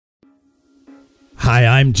Hi,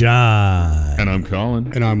 I'm John. And I'm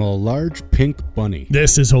Colin. And I'm a large pink bunny.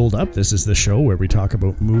 This is Hold Up. This is the show where we talk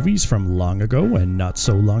about movies from long ago and not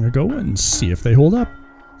so long ago and see if they hold up.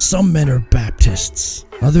 Some men are Baptists,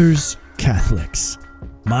 others Catholics.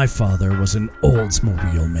 My father was an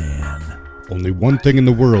Oldsmobile man. Only one thing in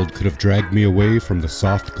the world could have dragged me away from the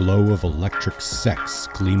soft glow of electric sex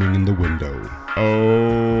gleaming in the window.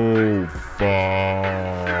 Oh,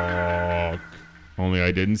 fuck. Only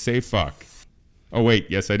I didn't say fuck. Oh, wait,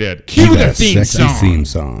 yes, I did. Cue the theme sexy song. Theme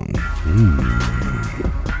song.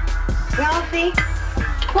 Ralphie,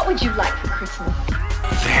 what would you like for Christmas?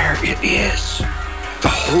 There it is. The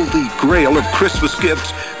holy grail of Christmas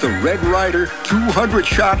gifts. The Red Ryder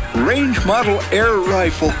 200-shot range model air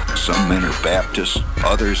rifle. Some men are Baptists,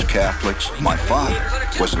 others Catholics. My father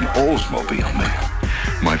was an Oldsmobile man.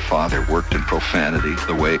 My father worked in profanity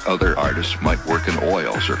the way other artists might work in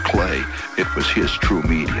oils or clay. It was his true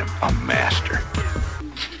medium, a master.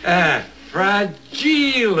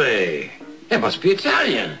 Fragile. It must be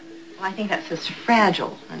Italian. Well, I think that says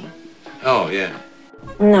fragile, honey. Oh, yeah.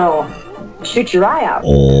 No. Shoot your eye out.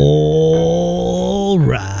 All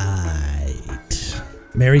right.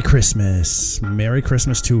 Merry Christmas. Merry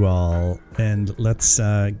Christmas to all. And let's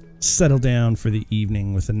settle down for the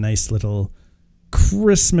evening with a nice little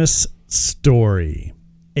Christmas story.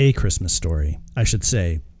 A Christmas story, I should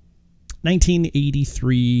say.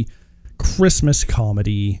 1983 Christmas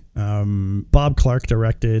comedy. Bob Clark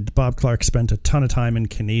directed. Bob Clark spent a ton of time in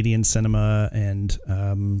Canadian cinema and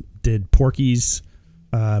did Porky's,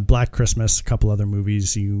 Black Christmas, a couple other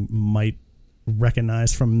movies you might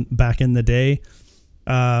recognize from back in the day.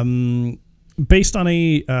 Based on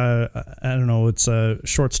a, I don't know, it's a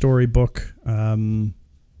short story book.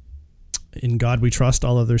 In God We Trust,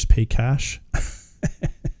 All Others Pay Cash.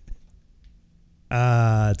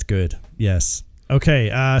 It's good. Yes.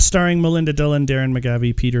 Okay. Starring Melinda Dillon, Darren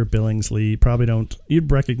McGavie, Peter Billingsley.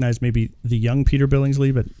 You'd recognize maybe the young Peter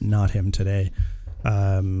Billingsley, but not him today.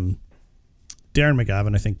 Darren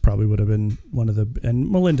McGavin, I think, probably would have been one of the, and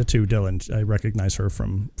Melinda too, Dillon. I recognize her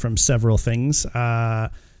from several things.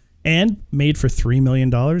 And made for $3 million,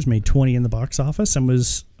 made 20 in the box office, and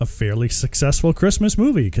was a fairly successful Christmas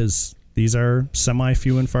movie because these are semi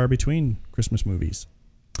few and far between Christmas movies.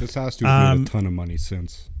 This has to have made a ton of money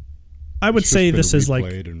since. I would say this is like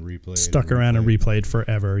stuck around and replayed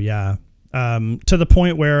forever. Yeah. To the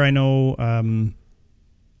point where I know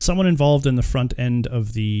someone involved in the front end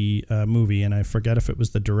of the movie, and I forget if it was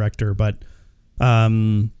the director, but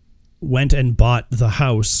went and bought the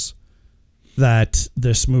house that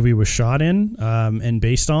this movie was shot in and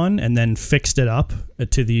based on, and then fixed it up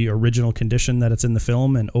to the original condition that it's in the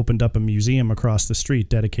film, and opened up a museum across the street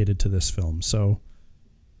dedicated to this film. So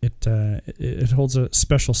it holds a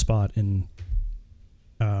special spot in.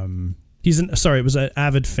 It was an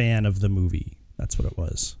avid fan of the movie. That's what it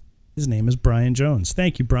was. His name is Brian Jones.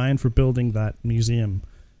 Thank you, Brian, for building that museum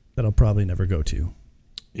that I'll probably never go to.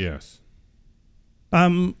 Yes.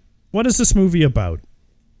 What is this movie about?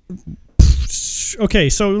 Okay,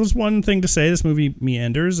 so it was one thing to say this movie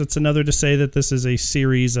meanders. It's another to say that this is a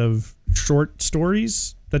series of short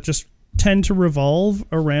stories that just tend to revolve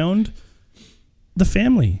around the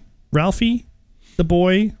family. Ralphie, the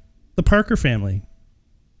boy, the Parker family.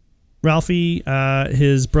 Ralphie,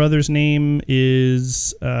 his brother's name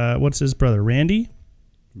is, what's his brother? Randy?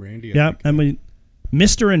 Randy. Yeah, I mean,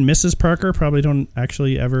 Mr. and Mrs. Parker probably don't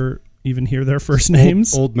actually ever even hear their first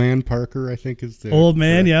names. Old Man Parker, I think, is the Old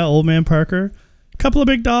Man, yeah, Old Man Parker. Couple of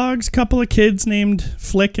big dogs, couple of kids named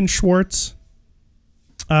Flick and Schwartz.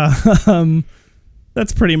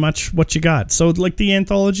 That's pretty much what you got. So, like the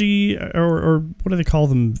anthology, or what do they call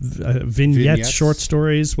them? Vignettes, short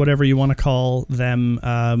stories, whatever you want to call them,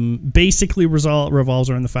 basically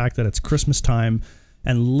revolves around the fact that it's Christmas time,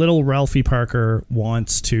 and little Ralphie Parker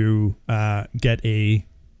wants to get a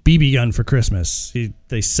BB gun for Christmas.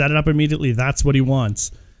 They set it up immediately. That's what he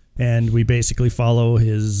wants, and we basically follow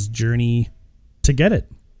his journey to get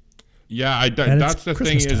it. Yeah, that's the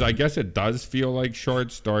thing is, I guess it does feel like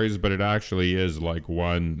short stories, but it actually is like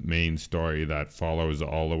one main story that follows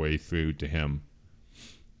all the way through to him.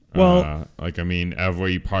 Well,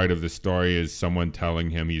 every part of the story is someone telling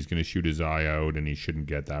him he's going to shoot his eye out and he shouldn't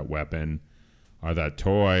get that weapon or that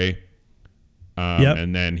toy.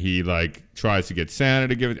 And then he tries to get Santa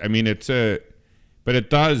to give it. But it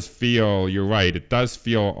does feel, you're right, it does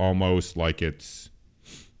feel almost like it's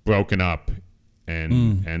broken up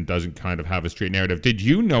and doesn't kind of have a straight narrative. Did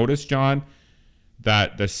you notice, John,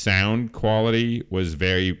 that the sound quality was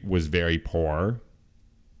very poor?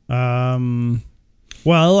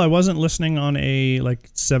 Well, I wasn't listening on a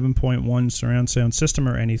 7.1 surround sound system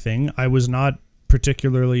or anything. I was not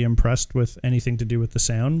particularly impressed with anything to do with the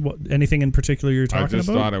sound? Anything in particular you're talking about? I just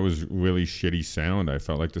thought it was really shitty sound. I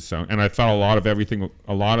felt like the sound, and I felt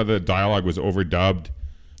a lot of the dialogue was overdubbed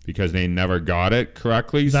because they never got it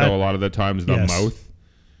correctly. So a lot of the times the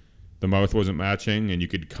mouth wasn't matching, and you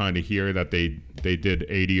could kind of hear that they did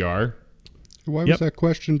ADR. Why was that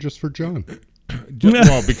question just for John?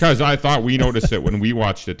 Well, because I thought we noticed it when we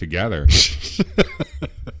watched it together.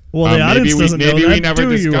 Well, the audience doesn't know that. Maybe we never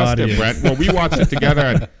discussed it, Brent. Well, we watched it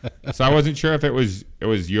together, so I wasn't sure if it was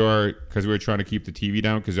because we were trying to keep the TV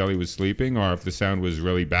down because Ellie was sleeping, or if the sound was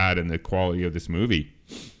really bad and the quality of this movie.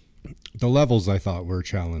 The levels I thought were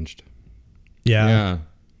challenged. Yeah.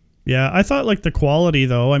 I thought like the quality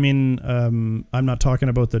though. I mean, I'm not talking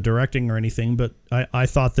about the directing or anything, but I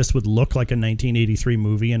thought this would look like a 1983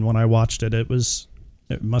 movie, and when I watched it, it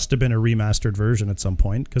must have been a remastered version at some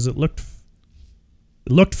point because it looked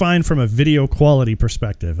fine from a video quality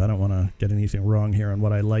perspective. I don't want to get anything wrong here on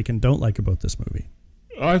what I like and don't like about this movie.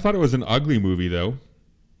 I thought it was an ugly movie, though.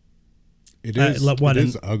 It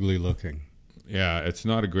is ugly looking. Yeah, it's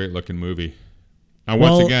not a great looking movie. And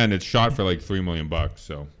once again, it's shot for like $3 million.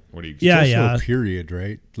 So what do you? Yeah. Period,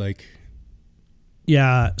 right? Like.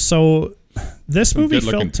 Yeah. So this movie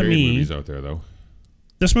felt to me. Movies out there, though.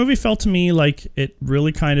 This movie felt to me like it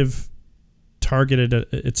really kind of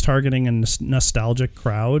it's targeting a nostalgic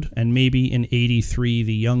crowd, and maybe in 83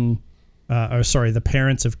 the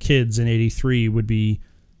parents of kids in 83 would be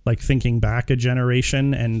like thinking back a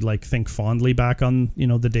generation and like think fondly back on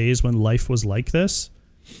the days when life was like this,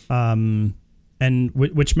 and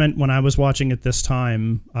which meant when I was watching it this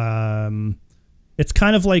time, it's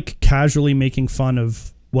kind of like casually making fun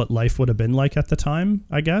of what life would have been like at the time,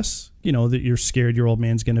 I guess. That you're scared your old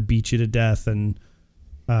man's gonna beat you to death, and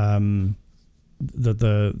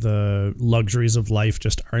the luxuries of life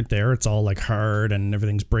just aren't there. It's all like hard and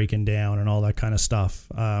everything's breaking down and all that kind of stuff.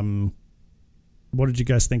 What did you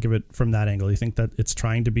guys think of it from that angle? You think that it's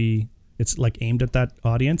like aimed at that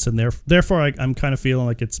audience, and therefore I'm kind of feeling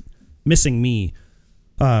like it's missing me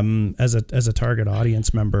as a target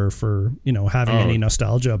audience member for having any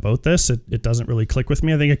nostalgia about this. It doesn't really click with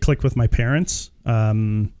me. I think it clicked with my parents.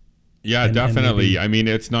 Yeah, definitely. I mean,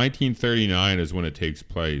 it's 1939 is when it takes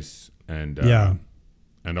place. And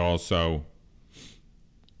and also,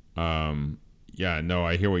 I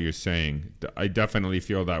hear what you're saying. I definitely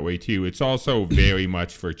feel that way too. It's also very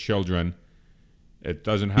much for children. It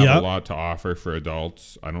doesn't have a lot to offer for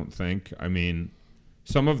adults, I don't think. I mean,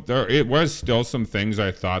 it was still some things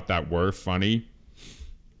I thought that were funny,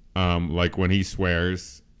 like when he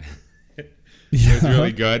swears. It was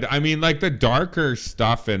really good. I mean, like the darker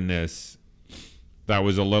stuff in this that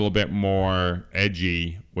was a little bit more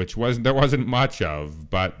edgy, which there wasn't much of,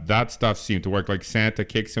 but that stuff seemed to work. Like Santa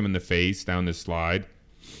kicks him in the face down the slide.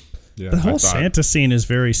 Yeah, the whole Santa scene is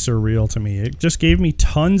very surreal to me. It just gave me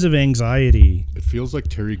tons of anxiety. It feels like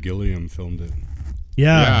Terry Gilliam filmed it.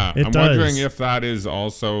 Yeah, it I'm does. wondering if that is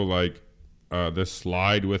also like the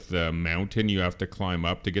slide with the mountain you have to climb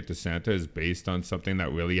up to get to Santa is based on something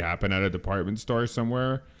that really happened at a department store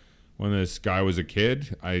somewhere when this guy was a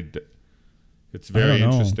kid. It's very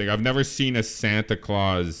interesting. I've never seen a Santa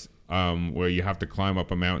Claus where you have to climb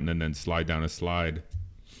up a mountain and then slide down a slide.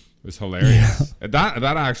 It was hilarious. Yeah.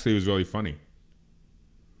 That actually was really funny.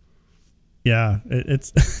 Yeah,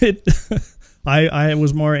 I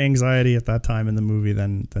was more anxiety at that time in the movie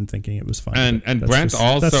than thinking it was funny. And Brent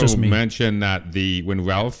also mentioned that when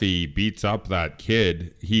Ralphie beats up that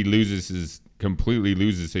kid, he completely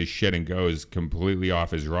loses his shit and goes completely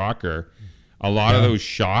off his rocker. A lot of those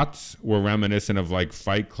shots were reminiscent of like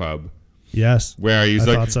Fight Club. Yes. Where he's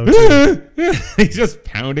so he's just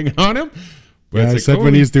pounding on him. But I said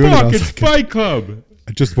when he's doing it, it's Fight Club.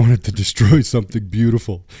 I just wanted to destroy something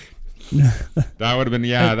beautiful. That would have been,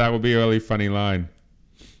 that would be a really funny line.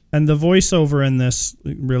 And the voiceover in this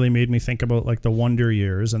really made me think about like the Wonder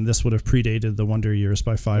Years, and this would have predated the Wonder Years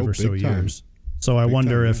by 5 or so years. So I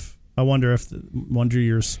wonder if the Wonder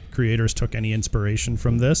Years creators took any inspiration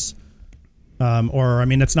from this. Or, I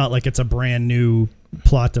mean, it's not like it's a brand new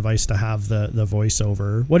plot device to have the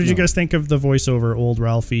voiceover. What did you guys think of the voiceover, old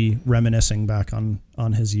Ralphie reminiscing back on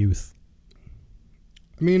his youth?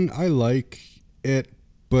 I mean, I like it,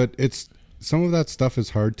 but some of that stuff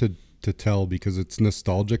is hard to tell because it's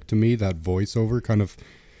nostalgic to me. That voiceover kind of,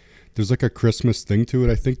 there's like a Christmas thing to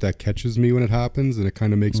it. I think that catches me when it happens, and it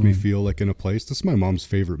kind of makes me feel like in a place. This is my mom's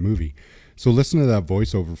favorite movie. So listening to that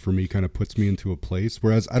voiceover for me kind of puts me into a place.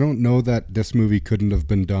 Whereas I don't know that this movie couldn't have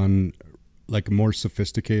been done like a more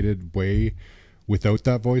sophisticated way without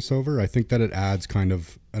that voiceover. I think that it adds kind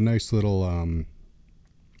of a nice little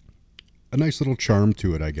charm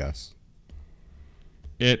to it, I guess.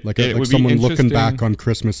 like someone looking back on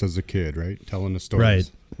Christmas as a kid, right? Telling the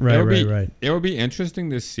stories. Right. It would be interesting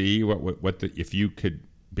to see if you could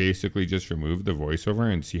basically just remove the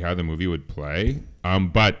voiceover and see how the movie would play.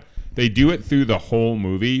 But they do it through the whole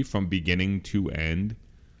movie from beginning to end.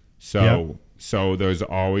 So there's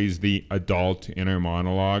always the adult inner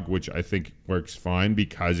monologue, which I think works fine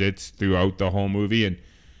because it's throughout the whole movie and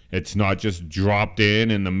it's not just dropped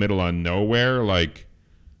in the middle of nowhere. Like,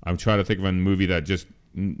 I'm trying to think of a movie that just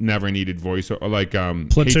never needed voiceover, like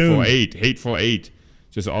Platoon. Hateful Eight.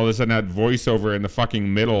 Just all of a sudden that voiceover in the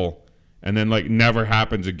fucking middle, and then like never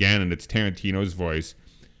happens again, and it's Tarantino's voice.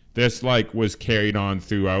 This like was carried on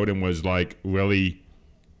throughout and was like really.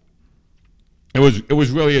 It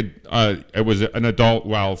was really it was an adult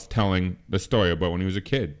Ralph telling the story about when he was a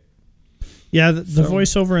kid. Yeah, the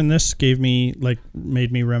voiceover in this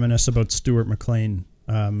made me reminisce about Stuart McLean.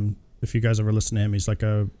 If you guys ever listen to him, he's like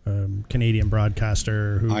a Canadian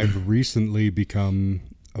broadcaster who I've recently become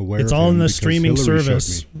aware. It's of all him in the because streaming Hillary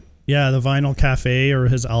service. showed me. Yeah, the Vinyl Cafe, or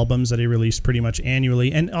his albums that he released pretty much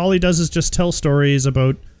annually, and all he does is just tell stories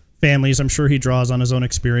about families. I'm sure he draws on his own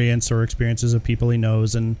experience or experiences of people he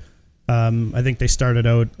knows, and I think they started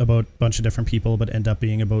out about a bunch of different people, but end up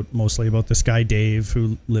being mostly about this guy Dave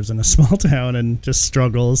who lives in a small town and just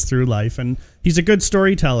struggles through life. And he's a good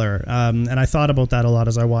storyteller. And I thought about that a lot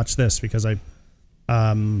as I watched this because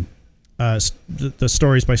the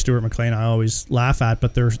stories by Stuart McLean I always laugh at,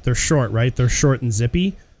 but they're short, right? They're short and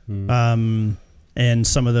zippy. And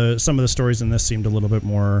some of the stories in this seemed a little bit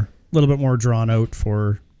more drawn out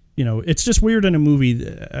for, it's just weird in a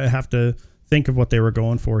movie. I have to think of what they were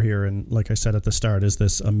going for here, and like I said at the start, is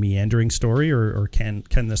this a meandering story, or can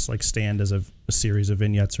this like stand as a series of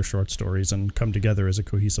vignettes or short stories and come together as a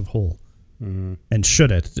cohesive whole? And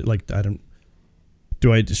should it, like, am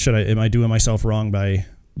I doing myself wrong by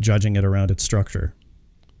judging it around its structure?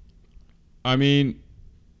 I mean,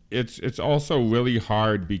 it's also really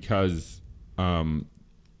hard because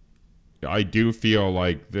I do feel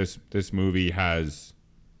like this movie has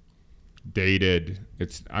dated.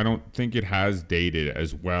 I don't think it has dated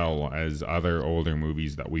as well as other older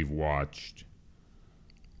movies that we've watched.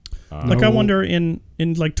 I wonder in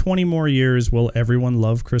like 20 more years, will everyone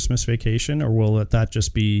love Christmas Vacation, or will that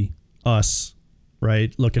just be us,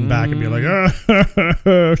 right? Looking back and be like,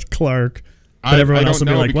 Clark. But everyone else will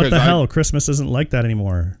be like, what the hell? Christmas isn't like that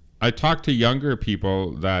anymore. I talk to younger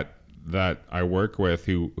people that I work with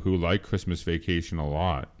who like Christmas Vacation a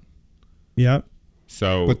lot. Yeah.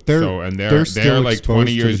 But they're still like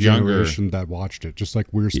 20 years to the younger. Generation that watched it, just like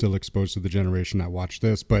we're still exposed to the generation that watched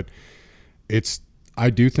this. But I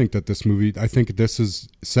do think that this movie, I think this is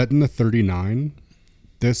set in the 39.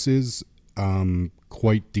 This is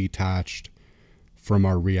quite detached from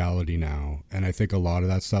our reality now, and I think a lot of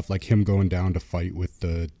that stuff, like him going down to fight with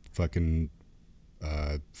the fucking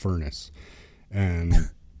furnace, and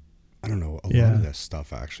I don't know, a lot of this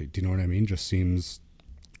stuff actually. Do you know what I mean? Just seems.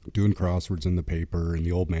 Doing crosswords in the paper and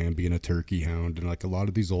the old man being a turkey hound and like a lot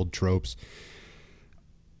of these old tropes.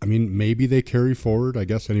 I mean, maybe they carry forward. I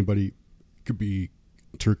guess anybody could be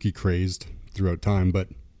turkey crazed throughout time, but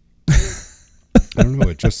I don't know.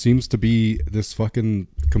 It just seems to be this fucking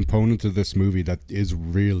component of this movie that is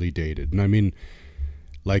really dated. And I mean,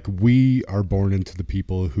 like, we are born into the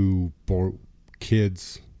people who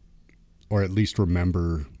kids, or at least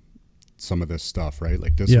remember some of this stuff, right?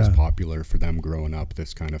 Like, this was popular for them growing up,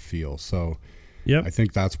 this kind of feel. So I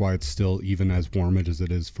think that's why it's still even as warm as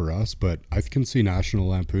it is for us. But I can see National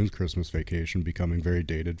Lampoon's Christmas Vacation becoming very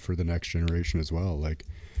dated for the next generation as well. Like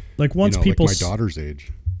once people, like my daughter's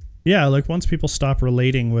age. Yeah, like once people stop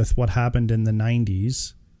relating with what happened in the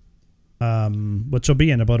 90s, which will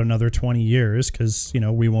be in about another 20 years, because,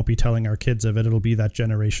 we won't be telling our kids of it. It'll be that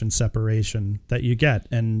generation separation that you get.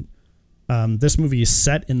 And this movie is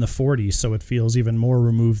set in the 40s, so it feels even more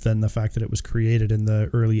removed than the fact that it was created in the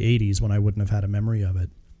early 80s when I wouldn't have had a memory of it.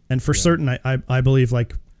 And for certain, I believe,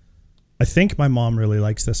 like, I think my mom really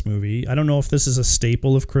likes this movie. I don't know if this is a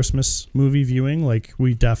staple of Christmas movie viewing. Like,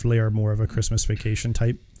 we definitely are more of a Christmas Vacation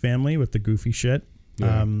type family with the goofy shit.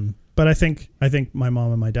 Yeah. But I think my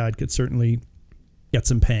mom and my dad could certainly get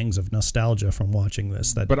some pangs of nostalgia from watching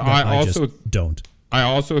this. But I also don't. I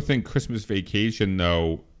also think Christmas Vacation,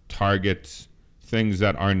 though, targets things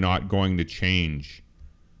that are not going to change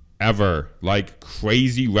ever, like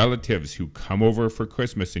crazy relatives who come over for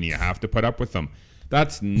Christmas and you have to put up with them.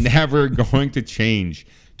 That's never going to change.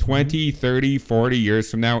 20, 30, 40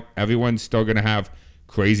 years from now, everyone's still going to have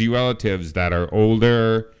crazy relatives that are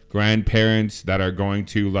older, grandparents that are going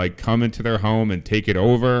to like come into their home and take it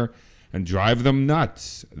over and drive them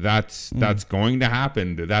nuts. That's going to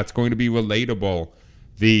happen. That's going to be relatable.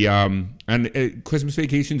 Christmas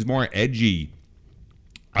Vacation's more edgy.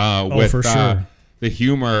 For sure. The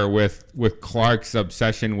humor with Clark's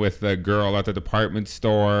obsession with the girl at the department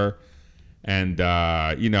store, and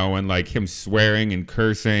and like him swearing and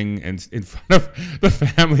cursing and in front of the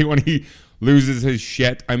family when he loses his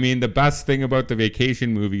shit. I mean, the best thing about the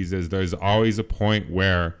Vacation movies is there's always a point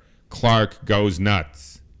where Clark goes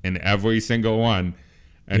nuts in every single one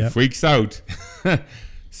and freaks out.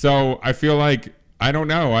 So I feel like, I don't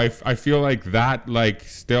know, I feel like that, like,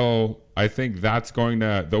 still, I think that's going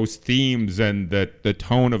to, those themes and the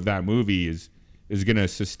tone of that movie is going to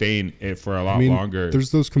sustain it for a lot longer.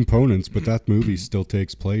 There's those components, but that movie still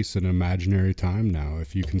takes place in an imaginary time now.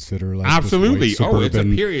 If you consider, like, absolutely, this white suburban, it's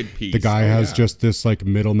a period piece. The guy has just this like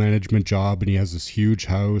middle management job, and he has this huge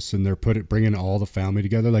house, and they're bringing all the family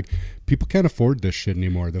together. Like, people can't afford this shit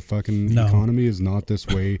anymore. The fucking economy is not this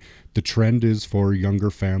way. The trend is for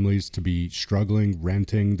younger families to be struggling,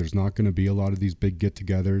 renting. There's not going to be a lot of these big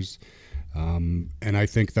get-togethers. And I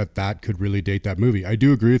think that could really date that movie. I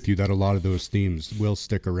do agree with you that a lot of those themes will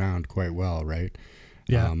stick around quite well, right?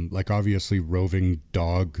 Yeah. Like, obviously roving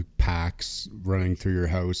dog packs running through your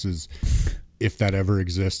house is, if that ever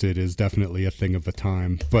existed, is definitely a thing of the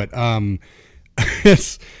time. But I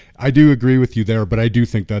do agree with you there, but I do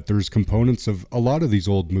think that there's components of a lot of these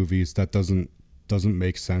old movies that doesn't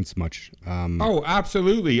make sense much. Oh,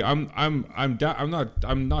 absolutely. I'm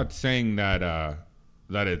not saying that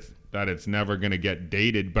it's never going to get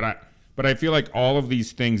dated, but I feel like all of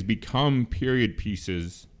these things become period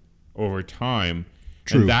pieces over time.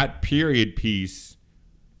 True. And that period piece,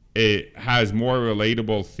 it has more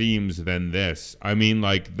relatable themes than this. I mean,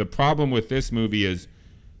 like, the problem with this movie is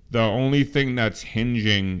the only thing that's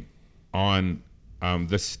hinging on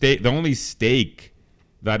the only stake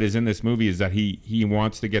that is in this movie is that he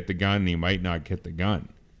wants to get the gun and he might not get the gun.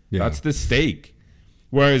 Yeah. That's the stake.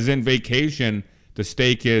 Whereas in Vacation, the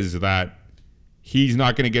stake is that he's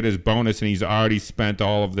not going to get his bonus and he's already spent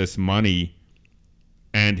all of this money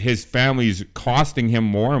and his family's costing him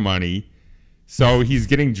more money. So he's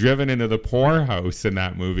getting driven into the poorhouse in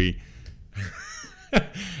that movie.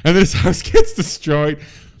 And this house gets destroyed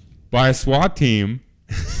by a SWAT team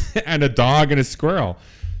and a dog and a squirrel.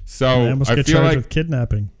 So I almost get charged with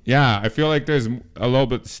kidnapping. Yeah, I feel like there's a little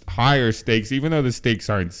bit higher stakes, even though the stakes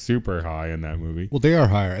aren't super high in that movie. Well, they are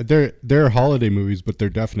higher. They're holiday movies, but they're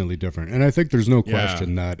definitely different. And I think there's no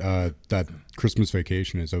question that that Christmas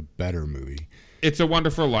Vacation is a better movie. It's a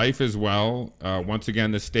Wonderful Life as well. Once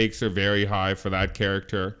again, the stakes are very high for that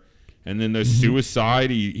character. And then there's suicide.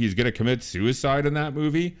 He's going to commit suicide in that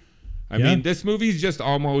movie. I mean, this movie's just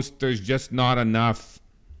almost, there's just not enough.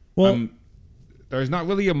 Well, there's not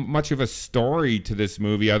really much of a story to this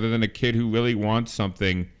movie other than a kid who really wants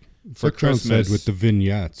something for like Christmas. John said with the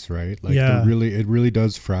vignettes, right? Like, it really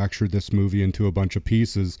does fracture this movie into a bunch of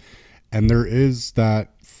pieces. And there is that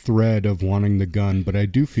thread of wanting the gun, but I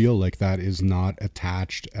do feel like that is not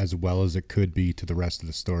attached as well as it could be to the rest of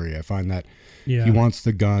the story. I find that he wants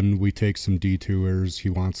the gun, we take some detours. He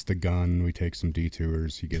wants the gun, we take some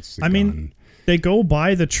detours. He gets the gun. Mean, they go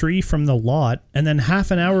buy the tree from the lot, and then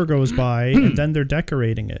half an hour goes by, and then they're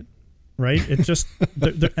decorating it, right? It's just,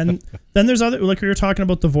 and then there's other, like we were talking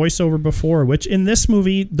about the voiceover before, which in this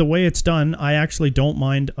movie, the way it's done, I actually don't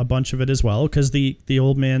mind a bunch of it as well, because the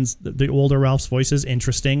older Ralph's voice is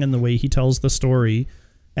interesting, and the way he tells the story,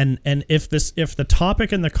 and if the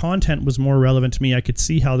topic and the content was more relevant to me, I could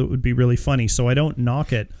see how that would be really funny. So I don't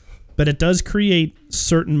knock it. But it does create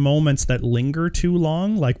certain moments that linger too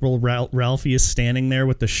long, like where Ralphie is standing there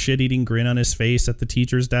with the shit-eating grin on his face at the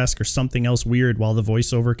teacher's desk or something else weird while the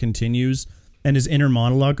voiceover continues and his inner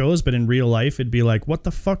monologue goes. But in real life, it'd be like, what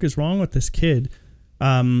the fuck is wrong with this kid?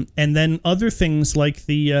 And then other things like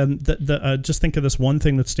the just think of this one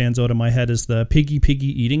thing that stands out in my head is the piggy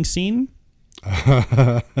eating scene.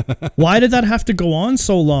 Why did that have to go on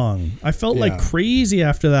so long? I felt like crazy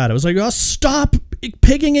after that. I was like, oh, stop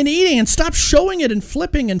pigging and eating and stop showing it and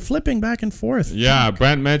flipping back and forth. Yeah,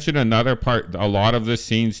 Brent mentioned another part. A lot of the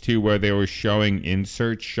scenes too where they were showing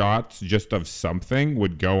insert shots just of something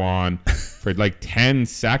would go on for like 10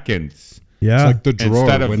 seconds. Yeah, it's like the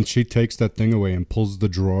drawer when she takes that thing away and pulls the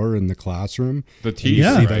drawer in the classroom. The teeth, you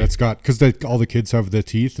see that it's got, because all the kids have the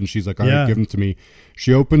teeth, and she's like, "All right, give them to me."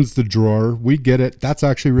 She opens the drawer. We get it. That's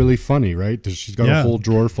actually really funny, right? Because she's got a whole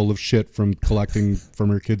drawer full of shit from collecting from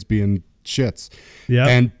her kids being shits.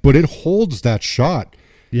 Yeah, but it holds that shot.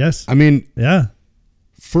 Yes, I mean,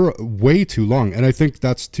 for way too long. And I think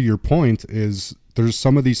that's to your point. Is there's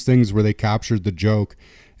some of these things where they captured the joke.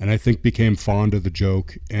 And I think became fond of the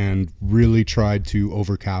joke and really tried to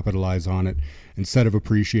overcapitalize on it instead of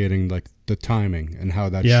appreciating like the timing and how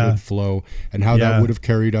that should flow and how that would have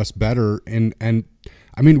carried us better. And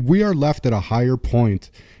I mean, we are left at a higher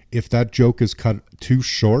point if that joke is cut too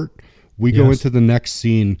short. We go into the next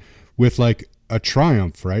scene with like a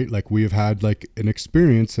triumph, right? Like we have had like an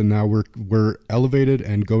experience, and now we're elevated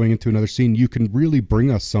and going into another scene. You can really bring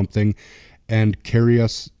us something and carry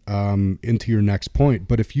us into your next point.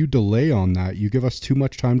 But if you delay on that, you give us too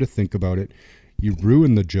much time to think about it. You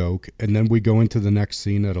ruin the joke, and then we go into the next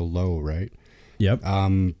scene at a low, right? Yep.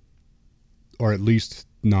 Or at least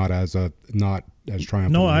not as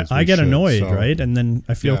triumphant. No, as I get should, gilliam, right? And then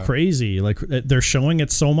I feel crazy. Like they're showing it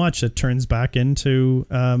so much, it turns back into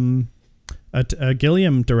a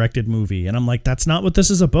Gilliam directed movie, and I'm like, that's not what this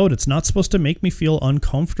is about. It's not supposed to make me feel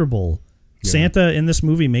uncomfortable. Santa in this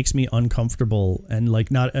movie makes me uncomfortable, and like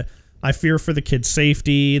not. I fear for the kid's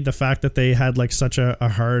safety. The fact that they had like such a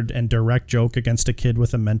hard and direct joke against a kid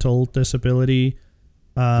with a mental disability,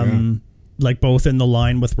 like both in the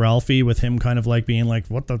line with Ralphie, with him kind of like being like,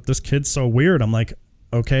 "What the? This kid's so weird." I'm like,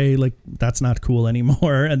 okay, like that's not cool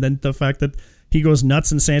anymore. And then the fact that he goes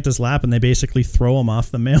nuts in Santa's lap and they basically throw him off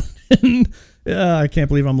the mountain. I can't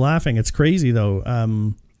believe I'm laughing. It's crazy though.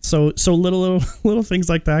 So little things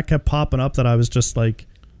like that kept popping up that I was just like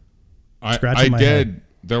scratching my head.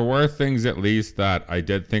 There were things at least that I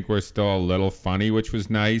did think were still a little funny, which was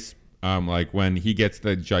nice. Like when he gets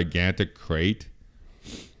the gigantic crate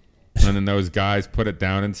and then those guys put it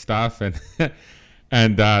down and stuff, and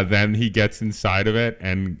and then he gets inside of it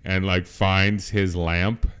and like finds his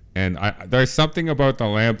lamp. And there's something about the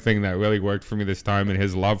lamp thing that really worked for me this time, and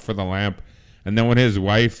his love for the lamp. And then when his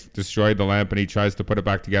wife destroyed the lamp and he tries to put it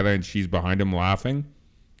back together and she's behind him laughing,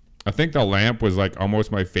 I think the lamp was like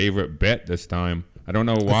almost my favorite bit this time. I don't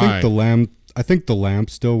know why. I think the lamp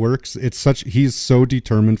still works. He's so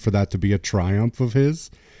determined for that to be a triumph of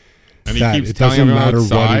his. And that he keeps it doesn't matter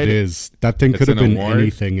outside, what it is. That thing could have been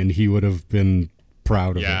anything, and he would have been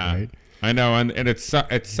proud of it, right? I know, and it's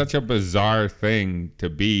such a bizarre thing to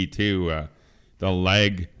be too. The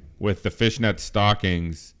leg with the fishnet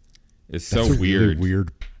stockings is so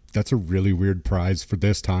weird. That's a really weird prize for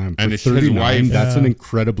this time. For and 39, his wife, that's an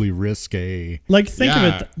incredibly risque. Like think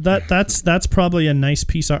of it. That's probably a nice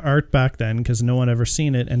piece of art back then because no one ever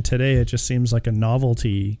seen it, and today it just seems like a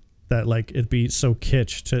novelty that like it'd be so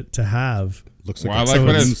kitsch to have. Looks like I like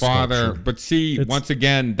when his father, sculpture. But see, once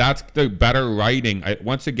again, that's the better writing. I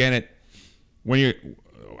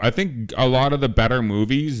think a lot of the better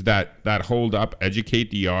movies that hold up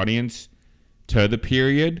educate the audience to the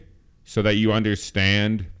period so that you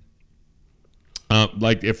understand.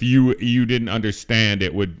 Like if you didn't understand,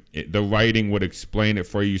 the writing would explain it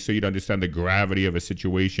for you so you'd understand the gravity of a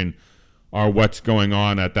situation or what's going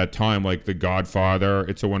on at that time. Like The Godfather,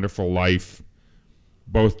 It's a Wonderful Life,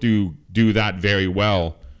 both do that very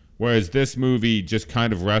well. Whereas this movie just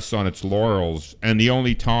kind of rests on its laurels, and the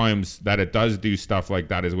only times that it does do stuff like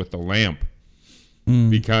that is with the lamp,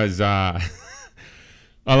 because I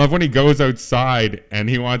love when he goes outside and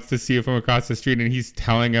he wants to see it from across the street, and he's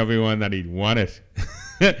telling everyone that he won it.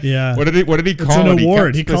 Yeah. What did he call it? It's an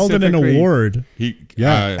award. He called it an award.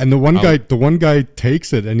 And the one guy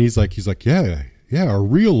takes it and he's like, yeah, a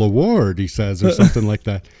real award, he says, or something like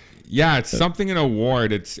that. Yeah, it's something an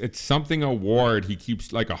award. It's something award. He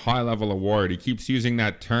keeps like a high level award. He keeps using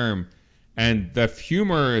that term, and the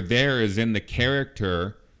humor there is in the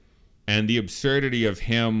character and the absurdity of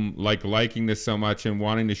him like liking this so much and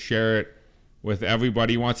wanting to share it with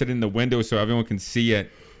everybody. He wants it in the window so everyone can see it,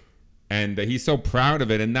 and he's so proud of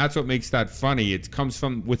it, and that's what makes that funny. It comes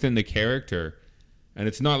from within the character, and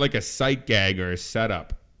it's not like a sight gag or a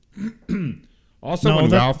setup. Also, when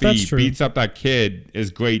Ralphie beats up that kid is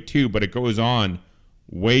great too, but it goes on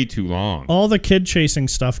way too long. All the kid chasing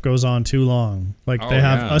stuff goes on too long. Like they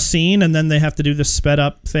have a scene and then they have to do this sped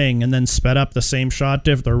up thing and then sped up the same shot.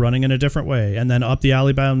 They're running in a different way, and then up the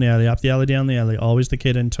alley, down the alley, up the alley, down the alley. Always the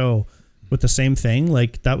kid in tow with the same thing.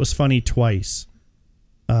 Like that was funny twice.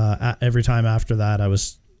 Every time after that, I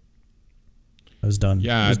was done.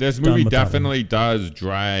 Yeah, this movie definitely does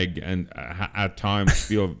drag and at times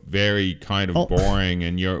feel very kind of boring,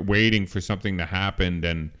 and you're waiting for something to happen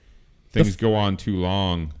and things go on too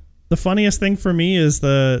long. The funniest thing for me is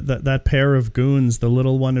that pair of goons, the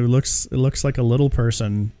little one who looks like a little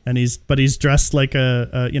person, and he's dressed like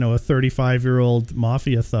a 35-year-old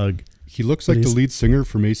mafia thug. He looks like the lead singer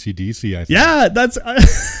from AC/DC, I think. Yeah, that's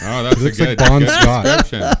that's a good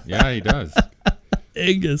description. Yeah, he does.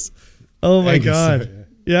 Angus. Oh my God.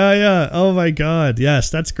 Yeah. Oh my God. Yes,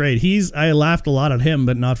 that's great. I laughed a lot at him,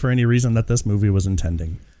 but not for any reason that this movie was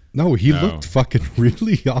intending. No, he looked fucking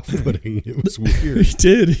really off-putting. It was weird. He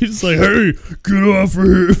did. He's like, "Hey, get off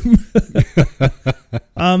of him."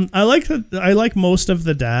 I like most of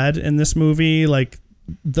the dad in this movie. Like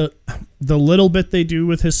the little bit they do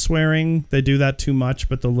with his swearing, they do that too much,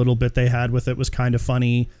 but the little bit they had with it was kind of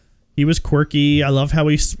funny. He was quirky. I love how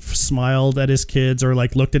he smiled at his kids, or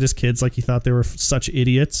like looked at his kids like he thought they were such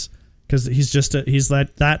idiots, because he's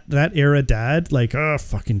that era dad. Like, oh,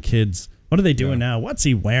 fucking kids. What are they doing now? What's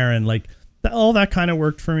he wearing? Like, all that kind of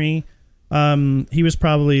worked for me. He was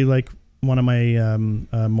probably like one of my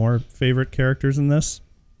more favorite characters in this.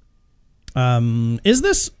 Is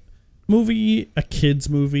this movie a kid's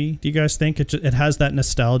movie? Do you guys think it has that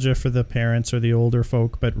nostalgia for the parents or the older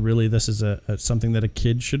folk, but really this is something that a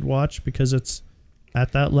kid should watch because it's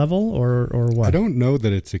at that level, or what? I don't know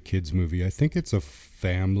that it's a kid's movie. I think it's a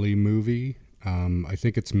family movie. I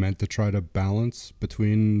think it's meant to try to balance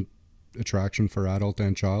between attraction for adult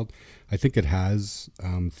and child. I think it has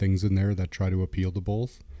things in there that try to appeal to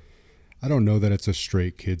both. I don't know that it's a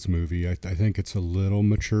straight kids movie. I think it's a little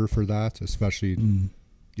mature for that, especially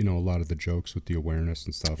a lot of the jokes with the awareness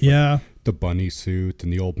and stuff. Yeah, like the bunny suit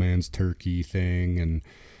and the old man's turkey thing, and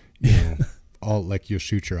all like you'll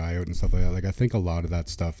shoot your eye out and stuff like that. Like I think a lot of that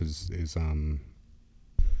stuff is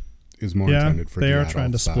more intended for they the are adult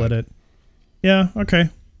trying to side. split it. Yeah, okay.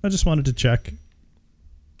 I just wanted to check.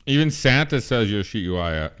 Even Santa says you'll shoot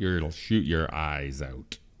your eyes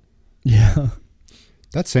out. Yeah.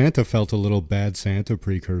 That Santa felt a little bad Santa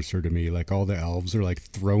precursor to me. Like all the elves are like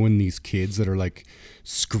throwing these kids that are like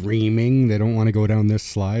screaming. They don't want to go down this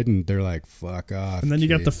slide, and they're like, fuck off. And then you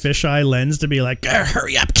got the fisheye lens to be like,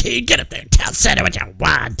 hurry up, kid, get up there and tell Santa what you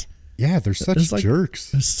want. Yeah, they're such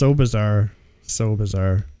jerks. It's so bizarre. So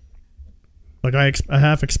bizarre. Like I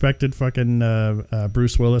half expected fucking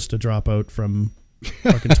Bruce Willis to drop out from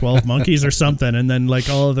fucking 12 Monkeys or something, and then like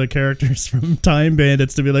all of the characters from Time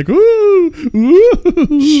Bandits to be like, ooh.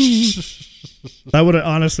 I would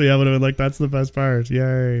have been like, that's the best part.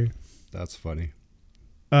 Yay. That's funny.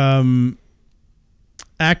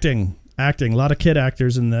 Acting. A lot of kid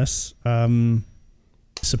actors in this.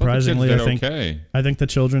 Surprisingly, I think the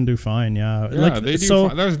children do fine. Yeah, they do.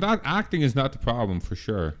 Acting is not the problem for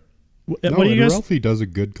sure. No, what do you guys? Ralphie does a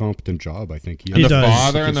good, competent job. I think he does. The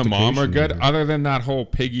father and the mom are good. Other than that whole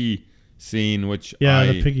piggy scene, which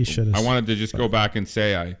the piggy shit is. I wanted to just go back and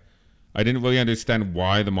say I didn't really understand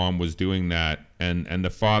why the mom was doing that, and the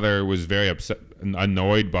father was very upset,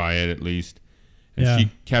 annoyed by it at least, and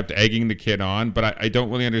she kept egging the kid on. But I don't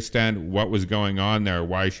really understand what was going on there,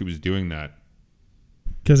 why she was doing that.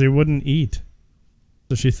 Because he wouldn't eat,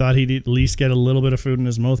 so she thought he'd at least get a little bit of food in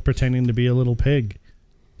his mouth, pretending to be a little pig.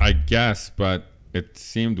 I guess, but it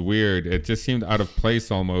seemed weird. It just seemed out of place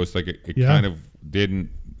almost. Like it kind of didn't.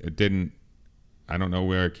 It didn't. I don't know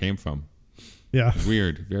where it came from. Yeah,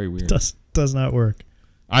 weird, very weird. Does not work.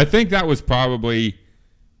 I think that was probably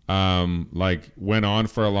like went on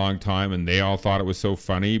for a long time, and they all thought it was so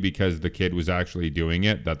funny because the kid was actually doing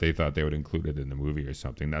it that they thought they would include it in the movie or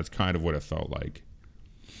something. That's kind of what it felt like.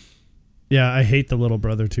 Yeah, I hate the little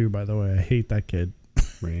brother too. By the way, I hate that kid.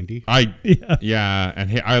 Randy. And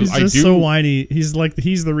he's just so whiny. He's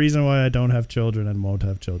the reason why I don't have children and won't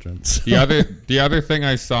have children. So. The other thing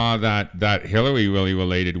I saw that Hillary really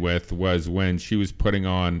related with was when she was putting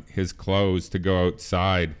on his clothes to go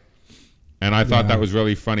outside, and I thought that was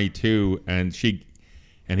really funny too. And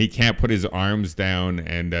he can't put his arms down,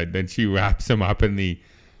 and then she wraps him up in the.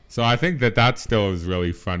 So I think that still is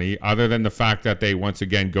really funny. Other than the fact that they once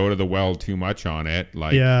again go to the well too much on it,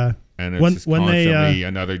 like And it's just constantly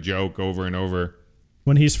another joke over and over.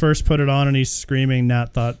 When he's first put it on and he's screaming,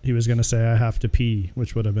 Nat thought he was going to say, I have to pee,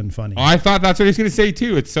 which would have been funny. Oh, I thought that's what he was going to say,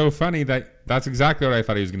 too. It's so funny that's exactly what I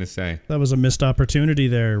thought he was going to say. That was a missed opportunity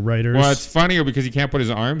there, writers. Well, it's funnier because he can't put his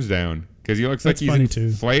arms down because he looks like he's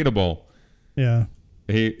inflatable. Too. Yeah.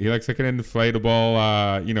 He looks like an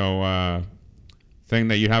inflatable, thing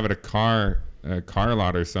that you have at a car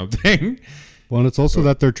lot or something. Well, and it's also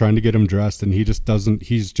that they're trying to get him dressed, and he just doesn't.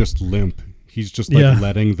 He's just limp. He's just like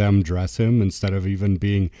letting them dress him instead of even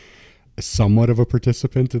being somewhat of a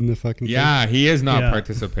participant in the fucking thing. Yeah, he is not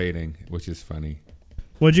participating, which is funny.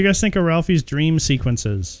 What did you guys think of Ralphie's dream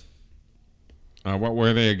sequences? What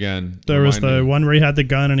were they again? There was the one where he had the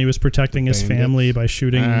gun and he was protecting his family by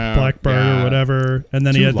shooting Blackbird or whatever, and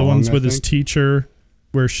then he had the ones with his teacher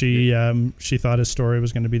where she thought his story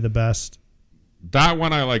was going to be the best. That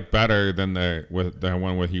one I like better than the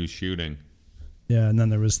one where he was shooting. Yeah, and then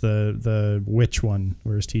there was the witch one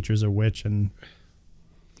where his teacher's a witch and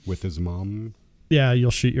with his mom. Yeah,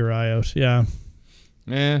 you'll shoot your eye out. Yeah.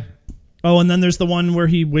 Yeah. Oh, and then there's the one where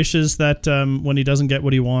he wishes that when he doesn't get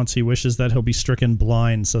what he wants, he wishes that he'll be stricken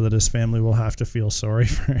blind so that his family will have to feel sorry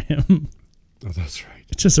for him. Oh, that's right.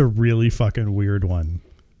 It's just a really fucking weird one.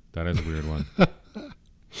 That is a weird one.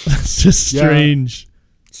 It's just strange.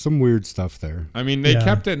 Some weird stuff there. I mean, they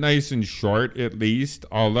kept it nice and short, at least.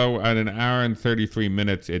 Although at an hour and 33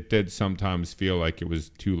 minutes, it did sometimes feel like it was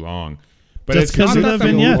too long. But that's because of the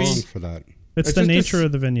vignettes. For that. It's the nature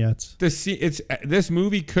of the vignettes. This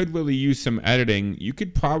movie could really use some editing. You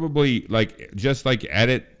could probably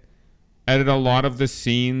edit a lot of the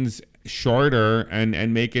scenes shorter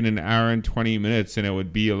and make it an hour and 20 minutes, and it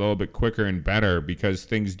would be a little bit quicker and better because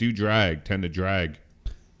things tend to drag.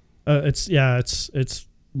 It's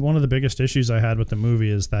one of the biggest issues I had with the movie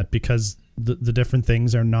is that because the different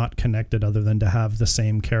things are not connected other than to have the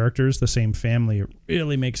same characters, the same family, it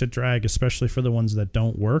really makes it drag, especially for the ones that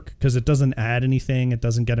don't work, because it doesn't add anything. It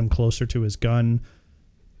doesn't get him closer to his gun.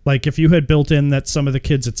 Like if you had built in that some of the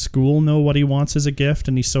kids at school know what he wants as a gift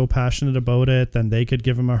and he's so passionate about it, then they could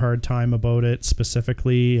give him a hard time about it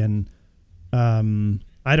specifically. And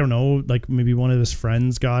I don't know, like maybe one of his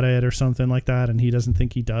friends got it or something like that and he doesn't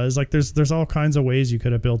think he does. Like there's all kinds of ways you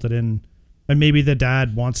could have built it in. And maybe the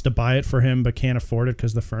dad wants to buy it for him but can't afford it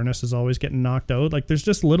because the furnace is always getting knocked out. Like there's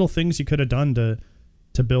just little things you could have done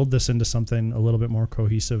to build this into something a little bit more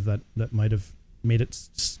cohesive that might have made it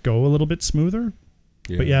go a little bit smoother.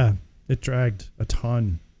 Yeah. But yeah, it dragged a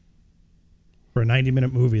ton. For a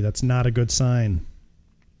 90-minute movie, that's not a good sign.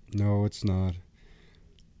 No, it's not.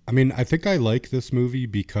 I mean, I think I like this movie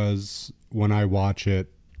because when I watch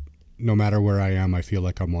it, no matter where I am, I feel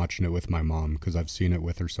like I'm watching it with my mom because I've seen it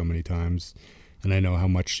with her so many times and I know how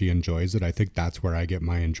much she enjoys it. I think that's where I get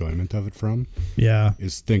my enjoyment of it from. Yeah.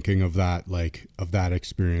 Is thinking of that, like, of that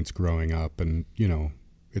experience growing up. And, you know,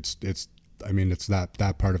 it's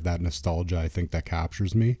that part of that nostalgia, I think, that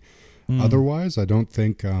captures me. Otherwise, I don't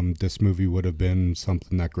think this movie would have been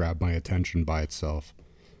something that grabbed my attention by itself.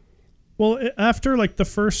 Well, after like the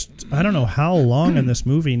first, I don't know how long in this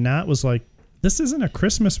movie, Nat was like, this isn't a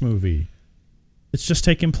Christmas movie. It's just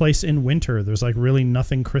taking place in winter. There's like really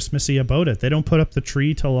nothing Christmassy about it. They don't put up the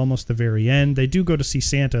tree till almost the very end. They do go to see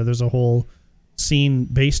Santa. There's a whole scene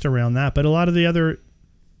based around that. But a lot of the other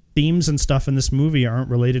themes and stuff in this movie aren't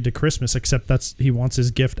related to Christmas, except he wants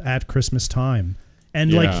his gift at Christmas time.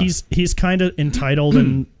 And like he's kind of entitled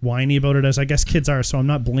and whiny about it, as I guess kids are, so I'm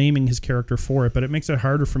not blaming his character for it, but it makes it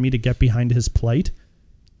harder for me to get behind his plight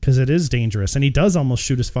because it is dangerous, and he does almost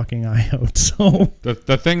shoot his fucking eye out. So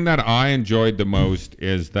the thing that I enjoyed the most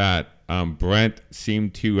is that Brent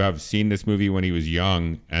seemed to have seen this movie when he was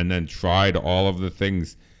young and then tried all of the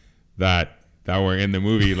things that were in the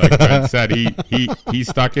movie. Like Brent said, he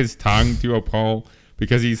stuck his tongue to a pole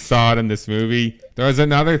because he saw it in this movie. There was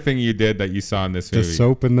another thing you did that you saw in this movie. The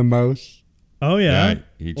soap in the mouth. Oh, yeah.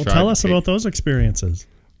 Well, tell us about those experiences.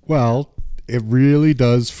 Well, it really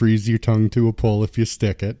does freeze your tongue to a pole if you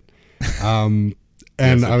stick it. And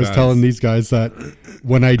yes, I was telling these guys that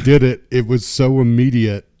when I did it, it was so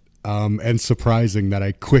immediate and surprising that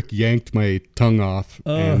I quick yanked my tongue off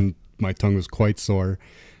and my tongue was quite sore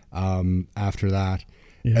after that.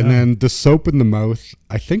 Yeah. And then the soap in the mouth,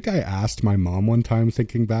 I think I asked my mom one time,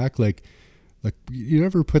 thinking back, like, you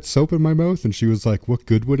ever put soap in my mouth? And she was like, what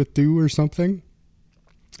good would it do or something?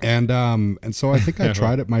 And so I think I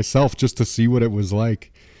tried it myself just to see what it was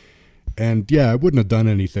like. And yeah, it wouldn't have done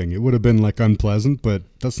anything. It would have been like unpleasant, but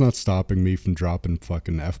that's not stopping me from dropping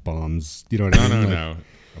fucking F-bombs. You know what I mean? No.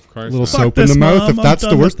 Of course. A little soap in the mouth, if that's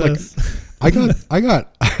the worst. Like,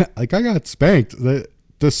 I got spanked.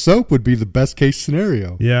 The soap would be the best case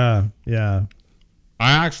scenario. Yeah.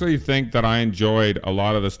 I actually think that I enjoyed a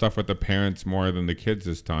lot of the stuff with the parents more than the kids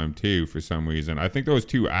this time too, for some reason. I think those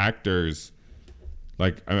two actors,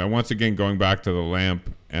 like, I mean, once again, going back to the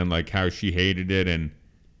lamp and like how she hated it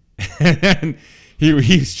and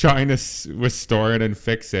he's trying to restore it and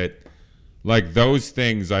fix it. Like those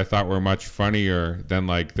things I thought were much funnier than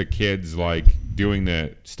like the kids like doing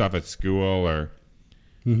the stuff at school or...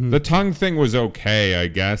 The tongue thing was okay, I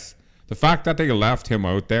guess. The fact that they left him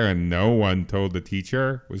out there and no one told the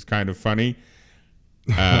teacher was kind of funny.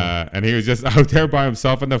 And he was just out there by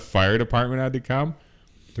himself and the fire department had to come.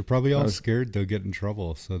 They're probably all scared they'll get in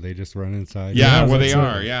trouble, so they just run inside. Yeah, well, they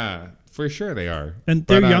are. Yeah, for sure they are. And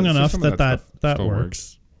they're young enough that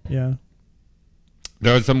works. Yeah.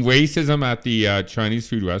 There was some racism at the Chinese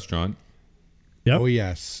food restaurant. Yep. Oh,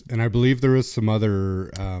 yes. And I believe there was some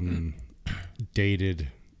other... dated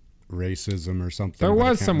racism or something. There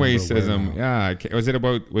was some racism. Yeah.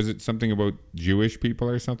 Was it something about Jewish people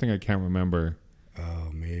or something? I can't remember.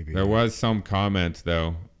 Oh, maybe. There was some comments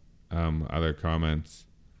though. Other comments.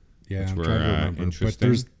 Yeah, which I'm were trying to remember. interesting.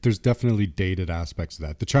 But there's definitely dated aspects of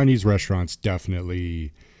that. The Chinese restaurant's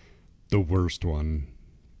definitely the worst one.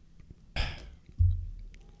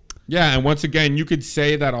 Yeah, and once again, you could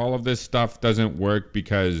say that all of this stuff doesn't work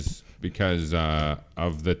because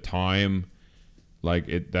of the time,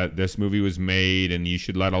 like that this movie was made, and you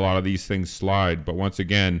should let a lot of these things slide. But once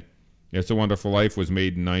again, It's a Wonderful Life was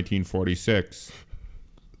made in 1946,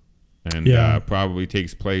 and probably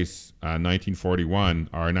takes place 1941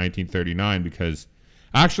 or 1939 because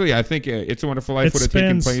actually I think It's a Wonderful Life would have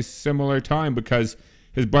taken place similar time because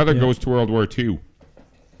his brother goes to World War II.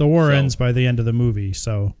 The war ends by the end of the movie,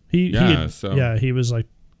 so he was like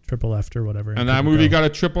triple F or whatever. And that movie got a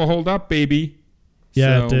triple hold up, baby.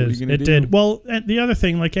 Yeah, so it did. Well, and the other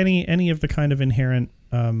thing, like any of the kind of inherent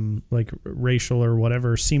like racial or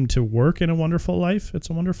whatever seemed to work in A Wonderful Life. It's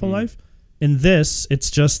a Wonderful Life. In this, it's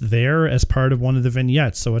just there as part of one of the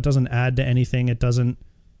vignettes, so it doesn't add to anything. It doesn't.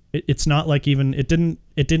 It's not like even it didn't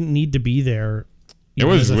need to be there. It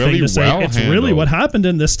was really well handled. It's really what happened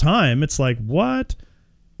in this time. It's like what.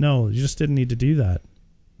 No, you just didn't need to do that.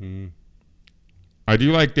 I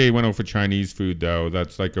do like they went out for Chinese food, though.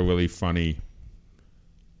 That's like a really funny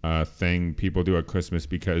thing people do at Christmas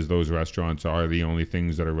because those restaurants are the only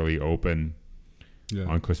things that are really open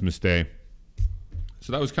on Christmas Day.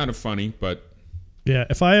 So that was kind of funny, but... Yeah,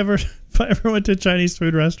 if I ever went to a Chinese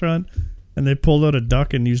food restaurant and they pulled out a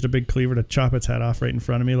duck and used a big cleaver to chop its head off right in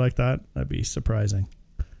front of me like that, that'd be surprising.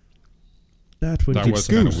 That was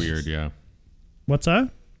kind of weird, yeah. What's that?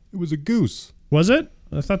 It was a goose. Was it?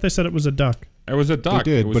 I thought they said it was a duck. It was a duck.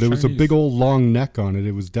 They did, but it was a big old long neck on it.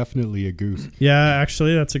 It was definitely a goose. Yeah,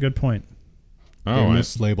 actually, that's a good point. They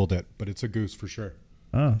mislabeled it, but it's a goose for sure.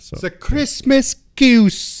 Oh, so it's a Christmas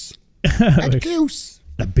goose. A goose.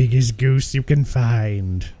 The biggest goose you can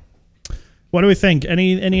find. What do we think?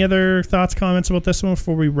 Any other thoughts, comments about this one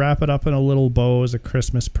before we wrap it up in a little bow as a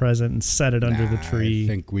Christmas present and set it under the tree? I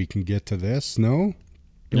think we can get to this, no?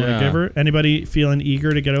 You want to give her? Anybody feeling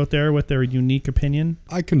eager to get out there with their unique opinion?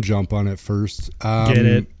 I can jump on it first. Get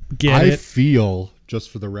it. I feel, just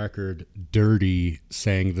for the record, dirty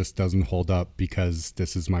saying this doesn't hold up because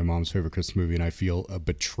this is my mom's favorite Christmas movie and I feel a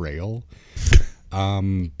betrayal.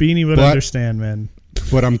 Beanie would understand, man.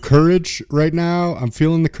 But I'm courage right now. I'm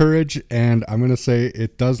feeling the courage, and I'm going to say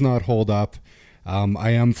it does not hold up.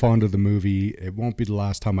 I am fond of the movie. It won't be the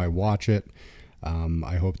last time I watch it.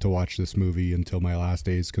 I hope to watch this movie until my last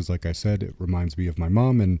days because, like I said, it reminds me of my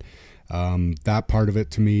mom. And that part of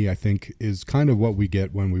it, to me, I think is kind of what we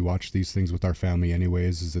get when we watch these things with our family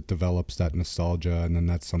anyways, is it develops that nostalgia, and then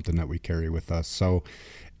that's something that we carry with us. So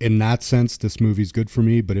in that sense, this movie's good for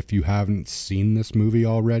me. But if you haven't seen this movie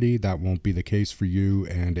already, that won't be the case for you,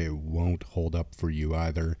 and it won't hold up for you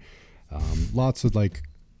either. Lots of like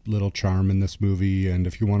little charm in this movie, and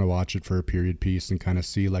if you want to watch it for a period piece and kind of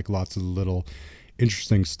see like lots of little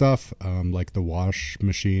interesting stuff, like the wash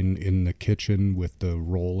machine in the kitchen with the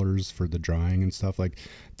rollers for the drying and stuff, like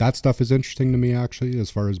that stuff is interesting to me actually, as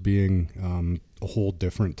far as being a whole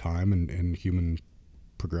different time in human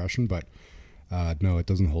progression. But no, it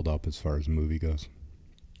doesn't hold up as far as the movie goes.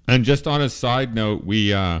 And just on a side note,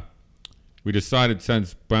 we decided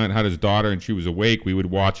since Brent had his daughter and she was awake, we would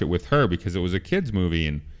watch it with her because it was a kid's movie,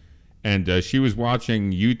 and she was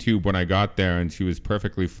watching YouTube when I got there, and she was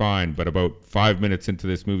perfectly fine. But about 5 minutes into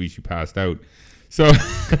this movie, she passed out. So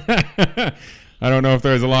I don't know if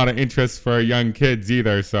there's a lot of interest for young kids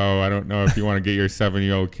either. So I don't know if you want to get your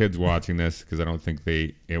 7-year-old kids watching this because I don't think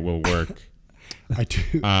it will work. I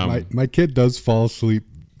do. My kid does fall asleep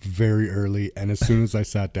very early, and as soon as I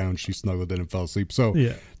sat down, she snuggled in and fell asleep. So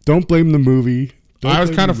don't blame the movie. I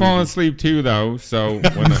was kind of falling asleep too, though. So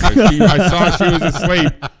when I saw she was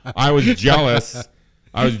asleep, I was jealous.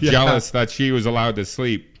 I was jealous that she was allowed to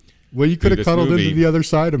sleep. Well, you could have cuddled into the other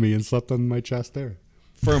side of me and slept on my chest there.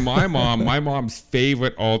 For my mom, my mom's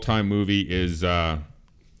favorite all-time movie is What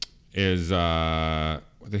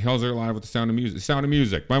the Hills Are Alive with the Sound of Music. Sound of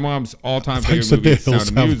Music. My mom's all-time favorite movie is Sound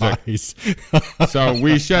of Music. So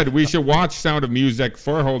we should watch Sound of Music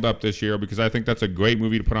for Hold Up this year because I think that's a great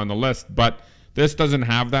movie to put on the list. But this doesn't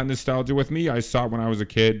have that nostalgia with me. I saw it when I was a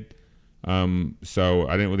kid, so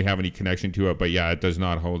I didn't really have any connection to it. But yeah, it does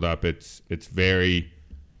not hold up. It's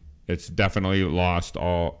definitely lost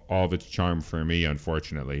all of its charm for me,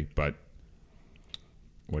 unfortunately. But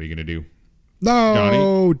what are you gonna do? No,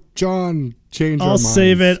 Johnny? John, change our minds.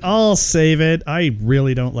 I'll save it. I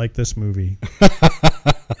really don't like this movie.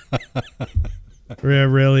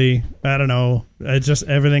 Really, I don't know. Just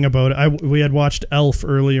everything about it. We had watched Elf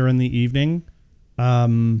earlier in the evening.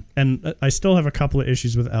 And I still have a couple of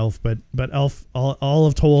issues with Elf, but Elf, all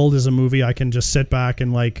of Told is a movie I can just sit back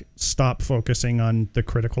and like stop focusing on the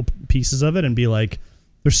critical pieces of it and be like,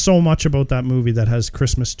 there's so much about that movie that has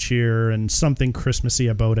Christmas cheer and something Christmassy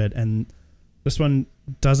about it, and this one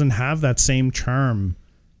doesn't have that same charm.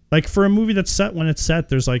 Like, for a movie that's set when it's set,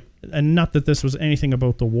 there's like, and not that this was anything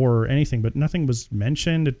about the war or anything, but nothing was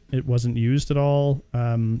mentioned. It wasn't used at all.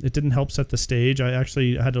 It didn't help set the stage. I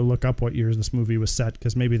actually had to look up what years this movie was set,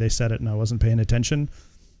 because maybe they said it and I wasn't paying attention,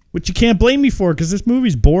 which you can't blame me for, because this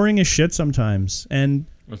movie's boring as shit sometimes. And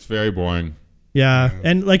it's very boring. Yeah,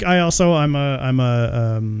 and like I'm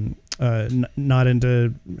not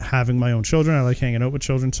into having my own children. I like hanging out with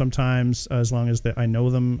children sometimes, as long as I know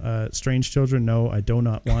them. Strange children, no, I do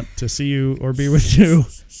not want to see you or be with you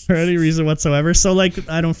for any reason whatsoever. So like,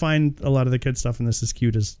 I don't find a lot of the kid stuff in this as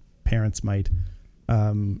cute as parents might.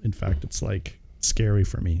 In fact, it's like scary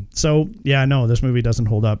for me. So yeah, no, this movie doesn't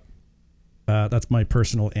hold up. That's my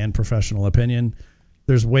personal and professional opinion.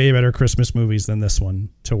 There's way better Christmas movies than this one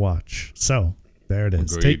to watch. So there it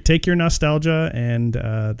is. Take your nostalgia, and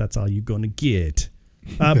that's all you're gonna get.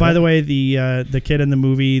 By the way, the kid in the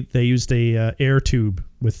movie, they used a air tube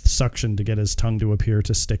with suction to get his tongue to appear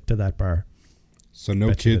to stick to that bar. So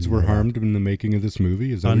no kids were harmed in the making of this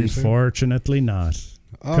movie? Is that unfortunately not.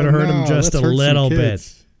 Could have hurt him just a little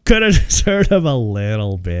bit. Could have just hurt him a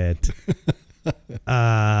little bit.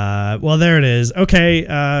 Well, there it is. Okay,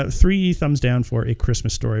 3 thumbs down for A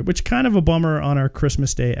Christmas Story, which kind of a bummer on our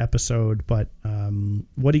Christmas Day episode, but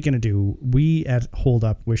what are you going to do? We at Hold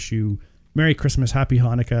Up wish you Merry Christmas, Happy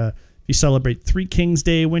Hanukkah. If you celebrate Three Kings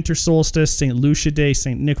Day, Winter Solstice, St. Lucia Day,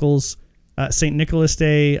 St. Nicholas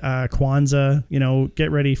Day, Kwanzaa,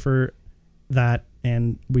 get ready for that,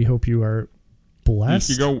 and we hope you are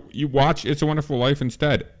blessed. You watch It's a Wonderful Life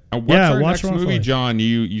instead. What's our next movie, John?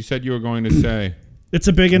 You said you were going to say. It's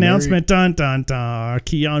a big announcement. Dun, dun, dun.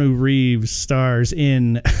 Keanu Reeves stars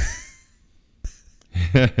in...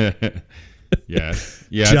 Yes,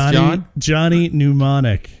 John? Johnny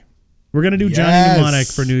Mnemonic. We're going to do Johnny Mnemonic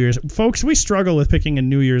for New Year's. Folks, we struggle with picking a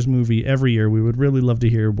New Year's movie every year. We would really love to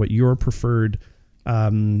hear what your preferred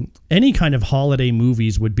any kind of holiday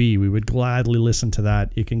movies would be. We would gladly listen to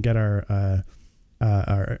that. You can get our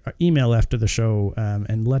email after the show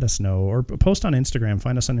and let us know, or post on Instagram.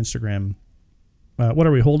 Find us on Instagram. What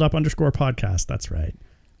are we? @_podcast. That's right.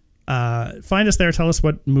 Find us there. Tell us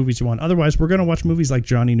what movies you want. Otherwise, we're going to watch movies like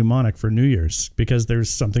Johnny Mnemonic for New Year's, because there's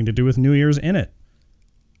something to do with New Year's in it.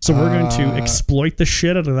 So we're going to exploit the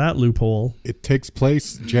shit out of that loophole. It takes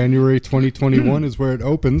place January 2021 is where it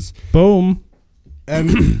opens. Boom.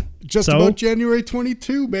 And just about January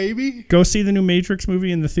 22, baby. Go see the new Matrix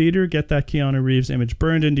movie in the theater. Get that Keanu Reeves image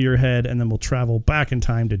burned into your head, and then we'll travel back in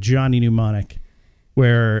time to Johnny Mnemonic,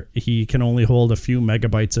 where he can only hold a few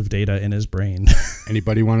megabytes of data in his brain.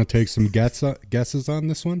 Anybody want to take some guesses on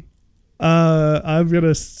this one? I'm going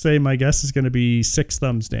to say my guess is going to be 6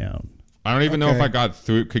 thumbs down. I don't even know if I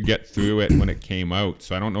could get through it when it came out,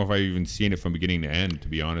 so I don't know if I've even seen it from beginning to end, to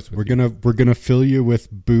be honest with you. We're gonna fill you with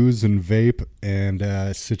booze and vape and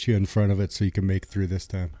sit you in front of it so you can make through this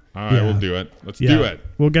time. All right, we'll do it. Let's do it.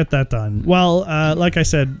 We'll get that done. Well, like I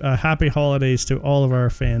said, happy holidays to all of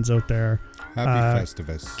our fans out there. Happy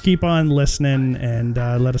Festivus. Keep on listening and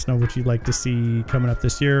let us know what you'd like to see coming up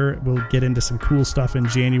this year. We'll get into some cool stuff in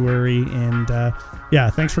January. And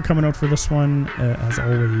thanks for coming out for this one. As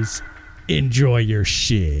always, enjoy your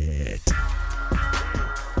shit.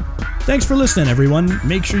 Thanks for listening, everyone.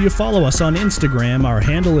 Make sure you follow us on Instagram. Our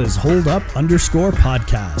handle is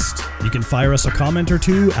holdup_podcast. You can fire us a comment or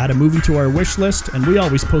two, add a movie to our wish list, and we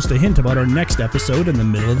always post a hint about our next episode in the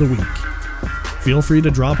middle of the week. Feel free to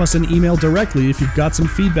drop us an email directly if you've got some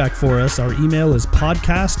feedback for us. Our email is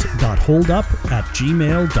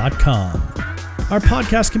podcast.holdup@gmail.com. Our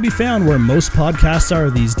podcast can be found where most podcasts are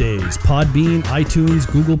these days: Podbean,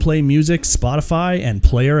 iTunes, Google Play Music, Spotify, and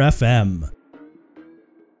Player FM.